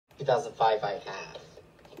2005 I have.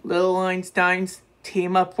 Little Einsteins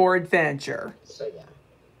Team Up for Adventure. So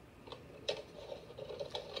yeah.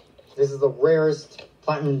 This is the rarest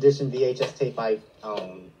Platinum Edition VHS tape I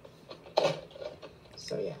own.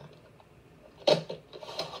 So yeah.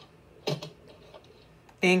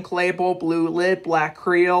 Ink label, blue lid, black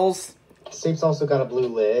creels. This tape's also got a blue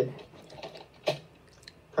lid.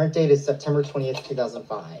 Print date is September 20th,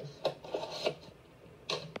 2005.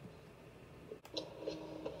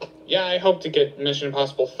 Yeah, I hope to get Mission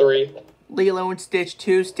Impossible 3. Lilo and Stitch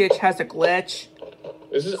 2. Stitch has a glitch.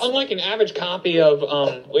 This is unlike an average copy of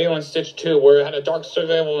Lilo and Stitch 2, where it had a dark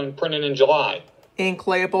survival and printed in July. Ink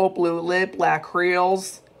label, blue lid, black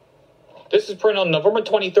creels. This is printed on November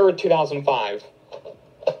 23rd, 2005.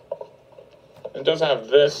 It does have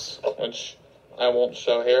this, which I won't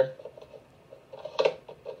show here.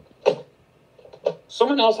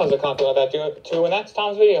 Someone else has a copy of that too, and that's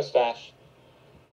Tom's Video Stash.